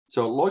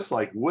 So it looks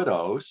like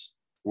widows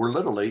were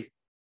literally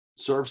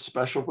served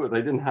special food.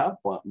 They didn't have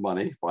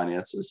money,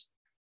 finances.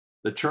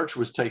 The church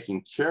was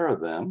taking care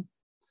of them,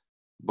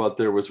 but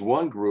there was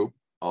one group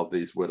of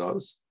these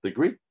widows, the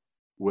Greek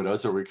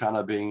widows, that were kind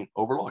of being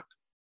overlooked.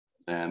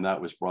 And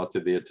that was brought to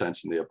the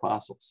attention of the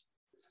apostles.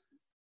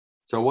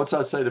 So what's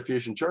that say to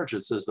Fusion Church?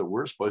 It says that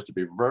we're supposed to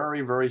be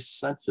very, very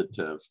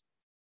sensitive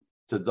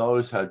to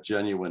those who have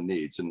genuine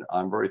needs. And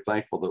I'm very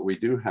thankful that we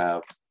do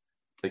have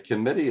a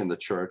committee in the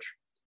church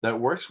that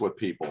works with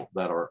people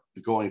that are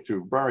going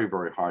through very,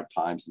 very hard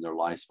times in their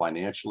lives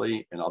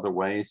financially and other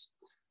ways.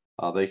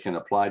 They can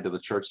apply to the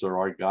church. There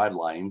are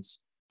guidelines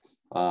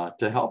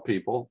to help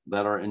people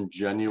that are in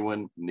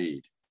genuine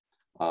need.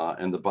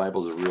 And the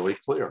Bible is really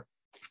clear.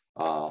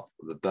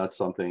 that's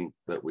something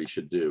that we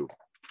should do,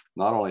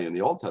 not only in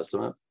the Old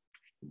Testament,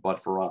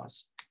 but for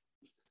us.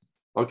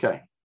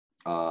 Okay,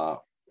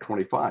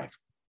 25.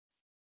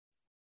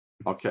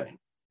 Okay,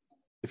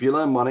 if you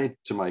lend money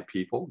to my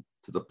people,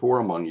 to the poor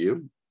among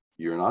you,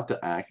 you're not to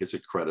act as a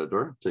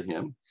creditor to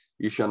him.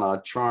 You shall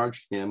not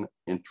charge him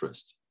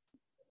interest.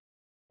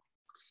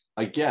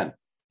 Again,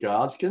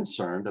 God's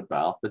concerned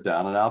about the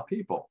down and out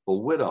people, the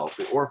widow,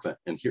 the orphan.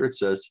 And here it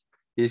says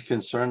he's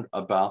concerned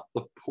about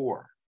the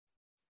poor.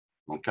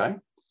 Okay.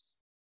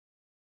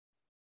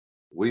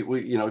 We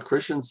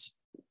Christians,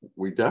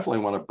 we definitely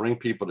want to bring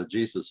people to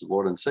Jesus as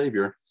Lord and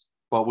Savior,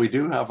 but we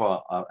do have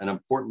an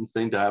important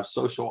thing to have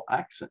social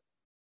accent,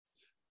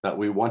 that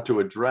we want to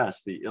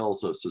address the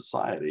ills of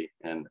society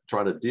and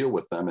try to deal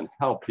with them and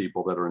help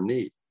people that are in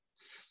need.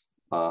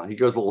 He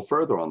goes a little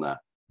further on that.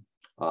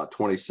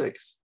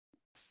 26.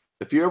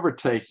 If you ever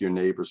take your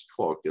neighbor's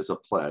cloak as a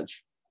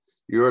pledge,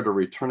 you are to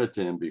return it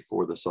to him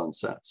before the sun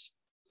sets.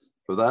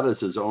 For that is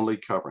his only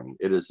covering.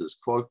 It is his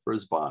cloak for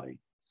his body.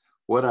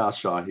 What else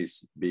shall he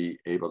be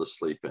able to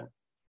sleep in?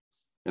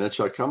 And it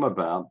shall come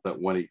about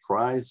that when he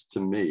cries to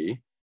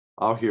me,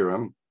 I'll hear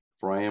him,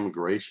 for I am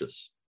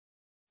gracious.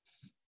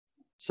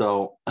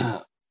 So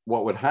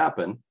what would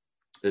happen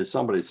is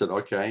somebody said,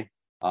 okay,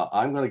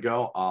 I'm going to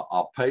go,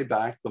 I'll pay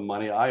back the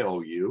money I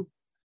owe you.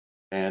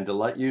 And to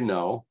let you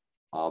know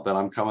that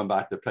I'm coming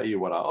back to pay you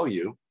what I owe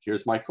you,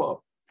 here's my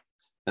cloak.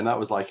 And that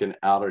was like an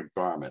outer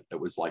garment. It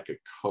was like a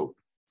coat.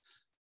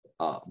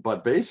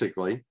 But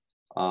basically,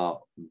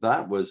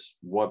 that was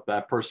what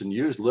that person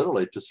used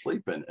literally to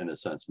sleep in a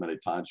sense, many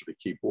times to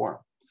keep warm.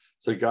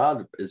 So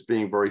God is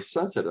being very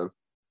sensitive,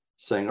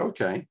 saying,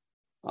 okay,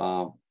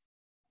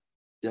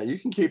 yeah, you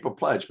can keep a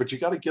pledge, but you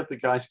got to get the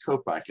guy's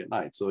coat back at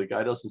night so the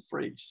guy doesn't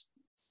freeze.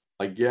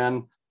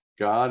 Again,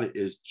 God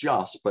is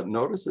just, but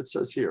notice it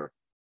says here,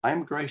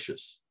 I'm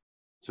gracious.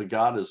 So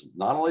God is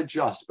not only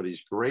just, but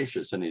he's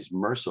gracious and he's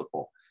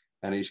merciful.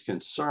 And he's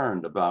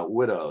concerned about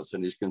widows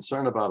and he's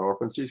concerned about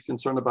orphans. He's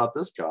concerned about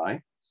this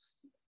guy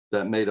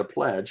that made a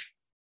pledge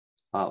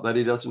that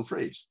he doesn't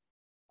freeze.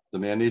 The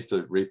man needs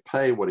to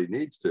repay what he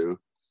needs to,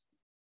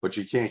 but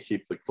you can't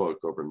keep the cloak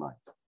overnight.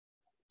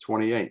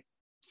 28.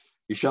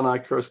 You shall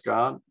not curse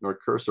God nor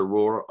curse a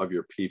ruler of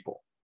your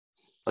people.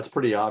 That's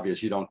pretty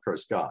obvious. You don't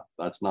curse God.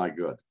 That's not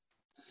good.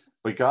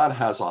 But God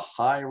has a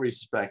high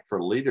respect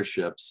for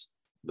leaderships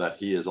that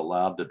he is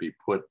allowed to be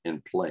put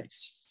in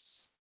place.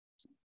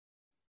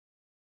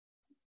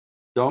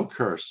 Don't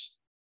curse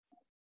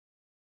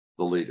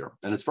the leader.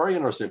 And it's very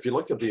interesting. If you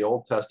look at the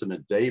Old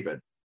Testament, David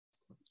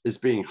is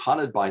being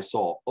hunted by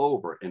Saul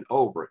over and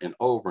over and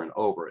over and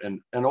over.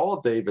 And all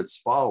of David's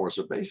followers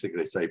are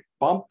basically say,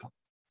 bump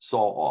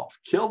Saul off,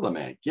 kill the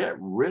man, get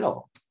rid of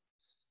him.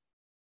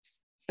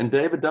 And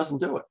David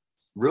doesn't do it,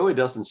 really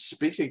doesn't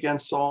speak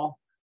against Saul,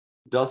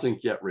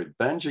 doesn't get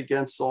revenge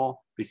against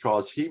Saul,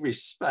 because he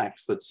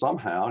respects that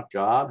somehow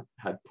God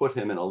had put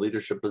him in a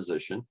leadership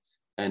position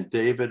and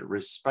David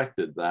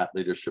respected that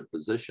leadership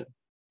position.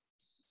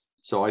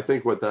 So I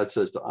think what that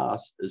says to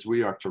us is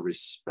we are to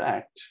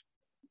respect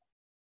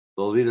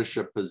the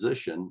leadership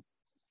position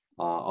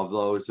of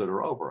those that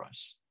are over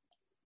us.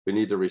 We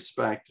need to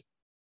respect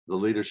the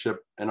leadership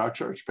in our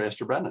church,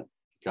 Pastor Brennan.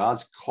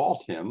 God's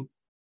called him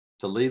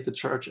to lead the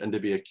church and to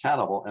be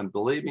accountable. And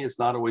believe me, it's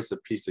not always a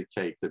piece of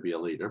cake to be a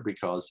leader,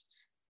 because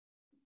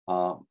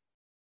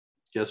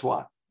guess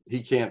what?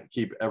 He can't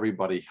keep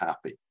everybody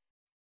happy.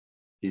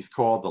 He's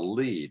called to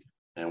lead,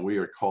 and we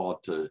are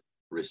called to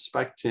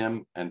respect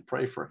him and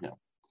pray for him.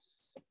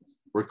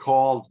 We're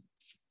called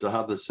to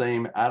have the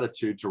same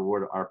attitude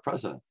toward our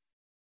president.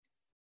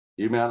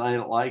 You may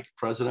not like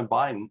President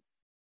Biden.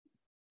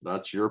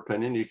 That's your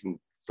opinion. You can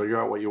figure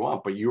out what you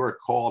want, but you are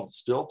called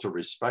still to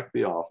respect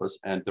the office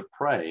and to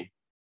pray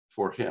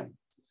for him.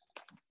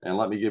 And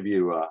let me give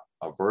you a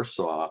verse,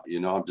 so you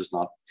know I'm just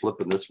not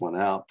flipping this one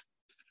out.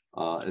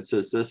 It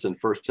says this in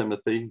 1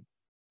 Timothy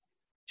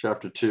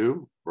chapter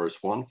 2, verse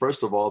 1.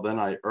 First of all, then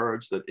I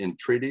urge that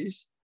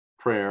entreaties,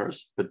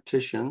 prayers,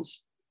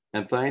 petitions,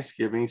 and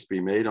thanksgivings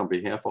be made on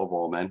behalf of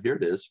all men. Here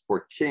it is,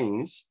 for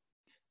kings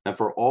and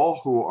for all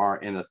who are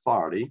in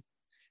authority,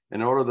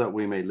 in order that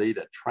we may lead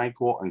a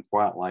tranquil and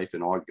quiet life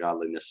in all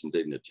godliness and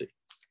dignity.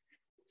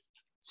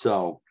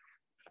 So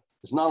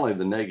it's not only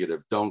the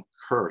negative, don't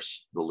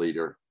curse the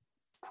leader,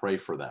 pray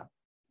for them.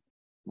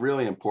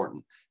 Really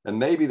important. And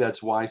maybe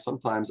that's why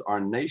sometimes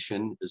our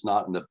nation is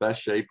not in the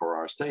best shape, or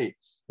our state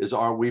is,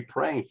 are we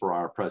praying for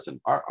our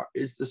president?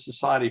 Is the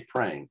society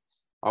praying?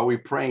 Are we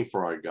praying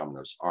for our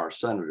governors, our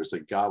senators,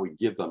 that God would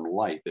give them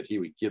light, that he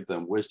would give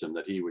them wisdom,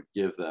 that he would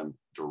give them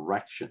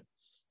direction?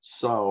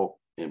 So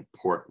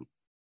important.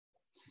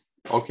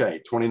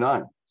 Okay,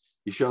 29.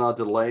 You shall not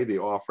delay the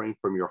offering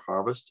from your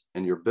harvest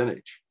and your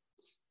vintage.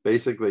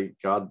 Basically,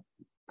 God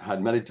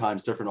had many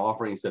times different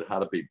offerings that had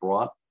to be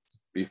brought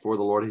before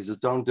the Lord. He says,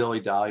 don't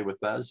dilly-dally with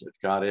those. If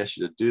God asks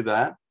you to do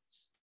that,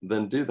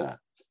 then do that.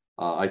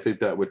 I think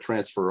that would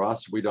transfer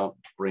us. We don't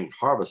bring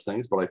harvest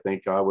things, but I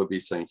think God would be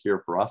saying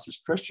here for us as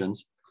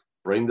Christians,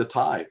 bring the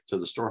tithe to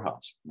the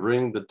storehouse,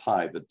 bring the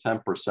tithe, the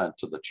 10%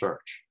 to the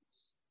church,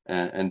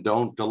 and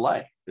don't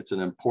delay. It's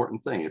an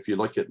important thing. If you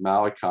look at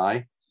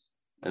Malachi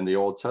in the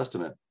Old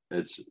Testament,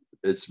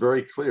 it's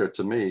very clear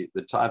to me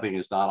that tithing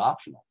is not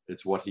optional.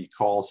 It's what he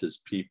calls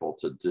his people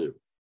to do.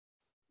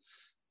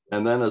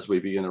 And then as we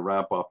begin to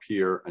wrap up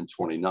here in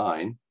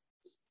 29,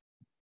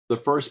 the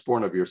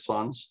firstborn of your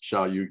sons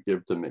shall you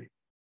give to me.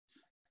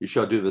 You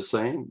shall do the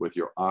same with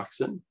your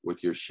oxen,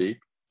 with your sheep.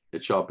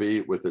 It shall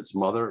be with its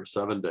mother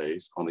 7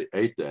 days. On the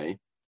 8th day,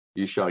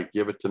 you shall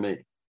give it to me.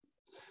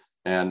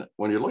 And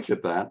when you look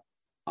at that,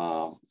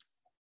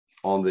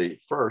 on the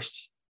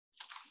first,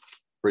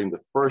 bring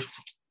the first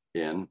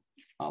in.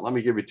 Let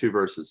me give you 2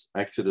 verses.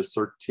 Exodus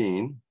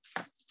 13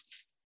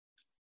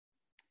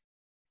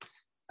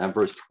 and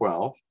verse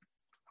 12.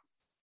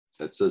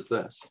 It says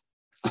this,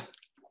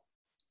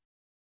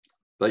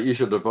 that you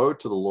shall devote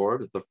to the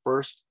Lord the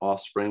first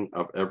offspring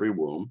of every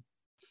womb,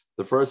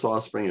 the first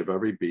offspring of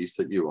every beast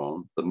that you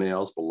own, the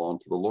males belong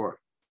to the Lord.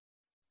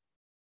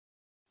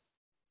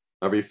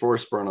 Every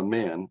firstborn of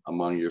man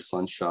among your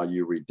sons shall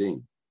you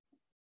redeem.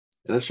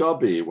 And it shall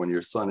be when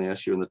your son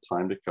asks you in the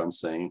time to come,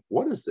 saying,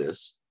 what is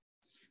this?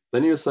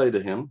 Then you say to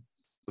him,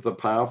 with a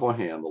powerful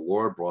hand, the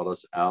Lord brought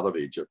us out of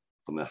Egypt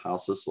from the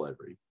house of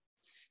slavery.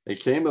 It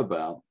came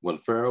about when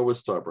Pharaoh was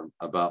stubborn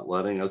about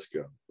letting us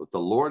go, that the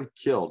Lord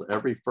killed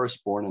every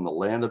firstborn in the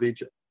land of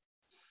Egypt,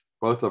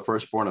 both the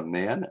firstborn of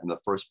man and the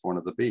firstborn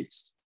of the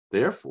beast.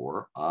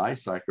 Therefore, I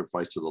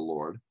sacrifice to the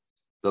Lord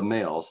the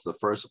males, the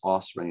first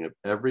offspring of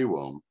every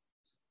womb,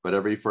 but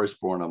every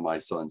firstborn of my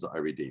sons I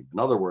redeem. In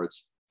other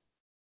words,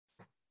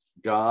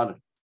 God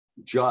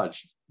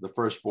judged the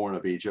firstborn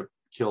of Egypt,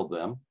 killed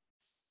them,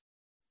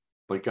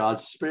 but God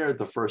spared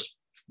the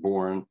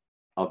firstborn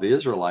of the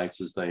Israelites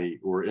as they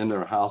were in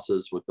their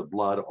houses with the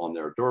blood on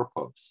their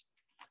doorposts.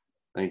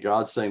 And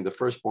God's saying the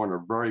firstborn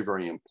are very,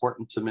 very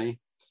important to me.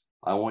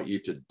 I want you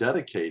to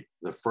dedicate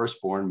the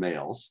firstborn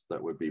males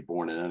that would be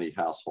born in any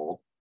household.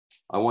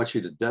 I want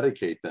you to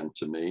dedicate them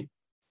to me,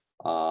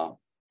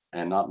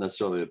 and not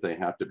necessarily that they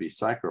have to be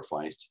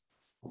sacrificed,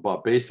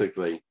 but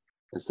basically,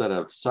 instead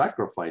of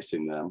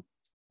sacrificing them,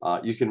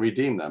 you can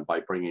redeem them by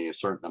bringing a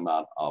certain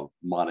amount of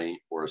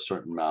money or a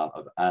certain amount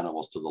of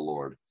animals to the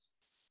Lord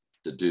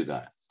to do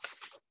that.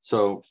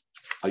 So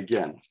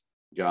again,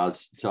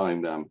 God's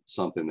telling them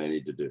something they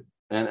need to do.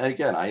 And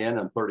again, I end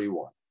in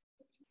 31.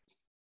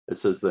 It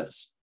says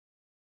this,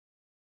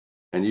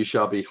 and you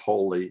shall be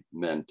holy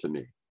men to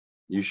me.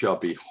 You shall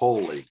be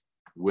holy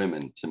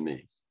women to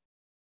me.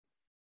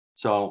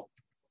 So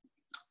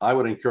I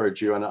would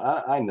encourage you, and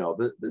I know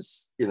that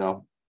this,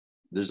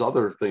 there's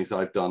other things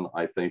I've done,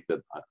 I think,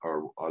 that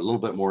are a little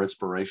bit more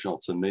inspirational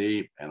to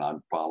me, and I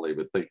probably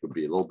would think would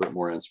be a little bit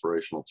more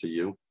inspirational to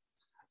you.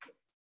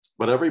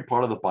 But every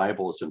part of the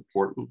Bible is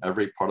important.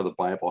 Every part of the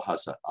Bible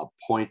has a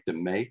point to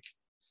make.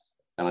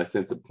 And I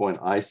think the point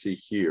I see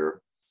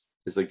here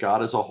is that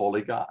God is a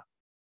holy God.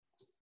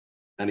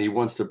 And he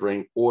wants to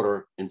bring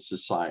order in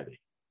society,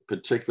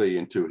 particularly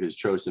into his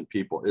chosen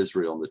people,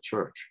 Israel, and the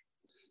church.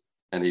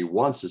 And he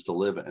wants us to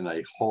live in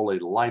a holy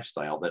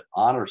lifestyle that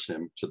honors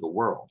him to the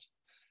world.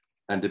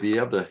 And to be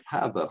able to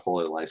have that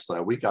holy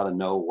lifestyle, we got to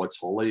know what's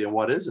holy and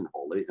what isn't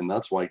holy. And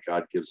that's why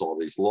God gives all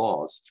these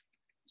laws,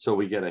 so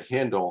we get a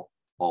handle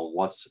on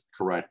what's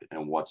correct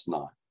and what's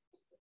not.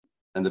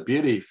 And the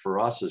beauty for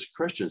us as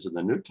Christians in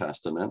the New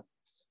Testament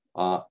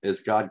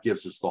is God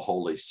gives us the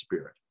Holy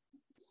Spirit.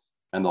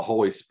 And the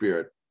Holy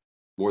Spirit,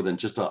 more than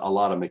just a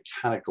lot of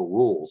mechanical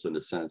rules, in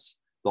a sense,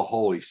 the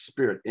Holy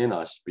Spirit in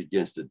us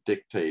begins to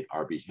dictate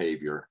our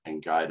behavior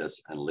and guide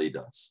us and lead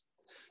us.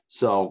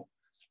 So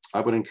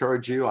I would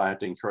encourage you, I have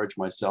to encourage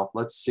myself,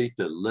 let's seek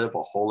to live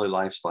a holy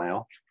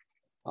lifestyle,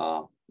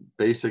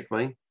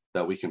 basically,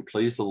 that we can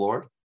please the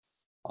Lord,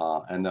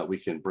 and that we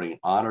can bring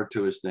honor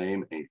to his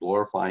name and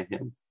glorify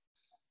him.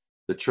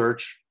 The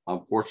church,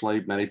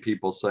 unfortunately, many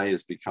people say,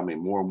 is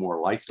becoming more and more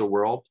like the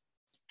world,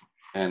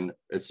 and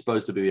it's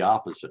supposed to be the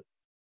opposite.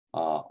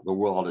 The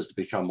world is to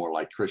become more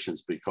like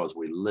Christians because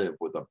we live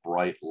with a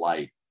bright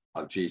light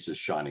of Jesus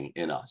shining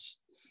in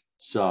us.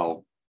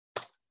 So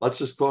let's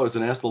just close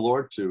and ask the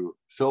Lord to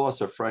fill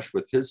us afresh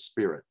with his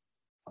Spirit,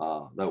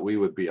 that we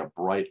would be a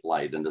bright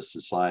light in a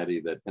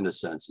society that, in a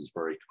sense, is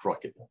very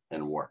crooked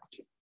and warped.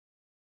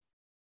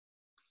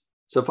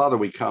 So, Father,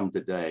 we come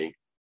today,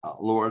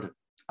 Lord,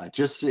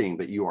 just seeing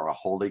that you are a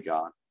holy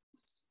God,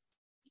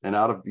 and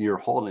out of your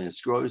holiness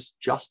grows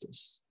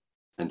justice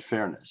and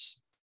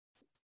fairness.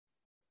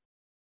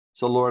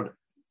 So, Lord,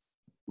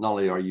 not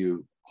only are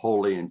you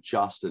holy and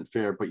just and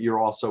fair, but you're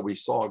also, we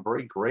saw,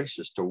 very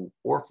gracious to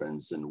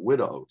orphans and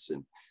widows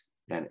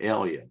and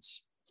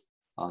aliens.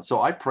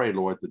 So I pray,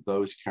 Lord, that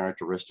those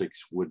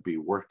characteristics would be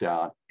worked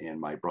out in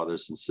my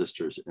brothers and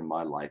sisters in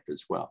my life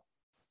as well.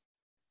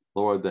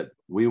 Lord, that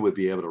we would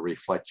be able to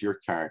reflect your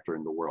character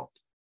in the world.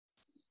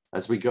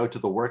 As we go to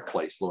the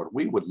workplace, Lord,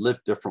 we would live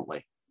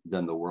differently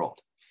than the world.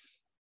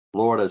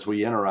 Lord, as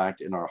we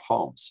interact in our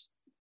homes,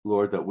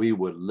 Lord, that we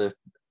would live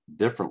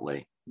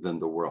differently than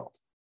the world.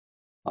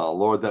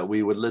 Lord, that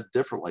we would live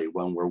differently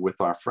when we're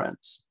with our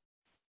friends.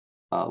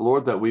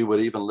 Lord, that we would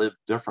even live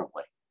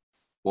differently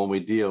when we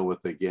deal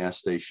with the gas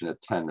station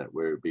attendant,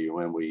 where it be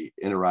when we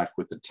interact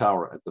with the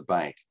teller at the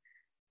bank.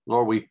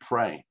 Lord, we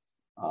pray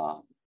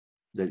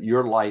that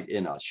your light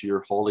in us,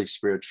 your Holy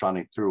Spirit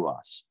shining through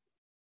us,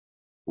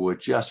 would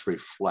just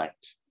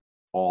reflect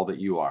all that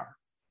you are,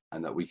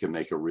 and that we can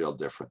make a real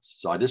difference.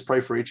 So I just pray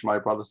for each of my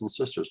brothers and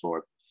sisters,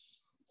 Lord.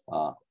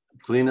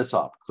 Clean us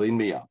up, clean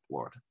me up,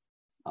 Lord.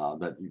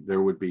 That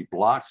there would be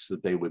blocks,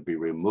 that they would be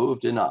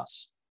removed in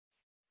us,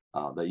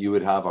 that you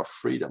would have a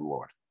freedom,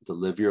 Lord, to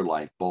live your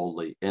life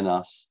boldly in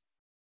us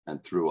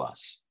and through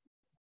us.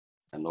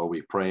 And Lord,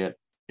 we pray it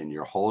in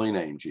your holy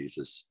name,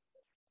 Jesus.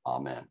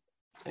 Amen.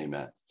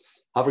 Amen.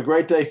 Have a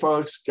great day,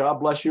 folks. God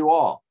bless you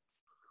all.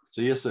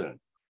 See you soon.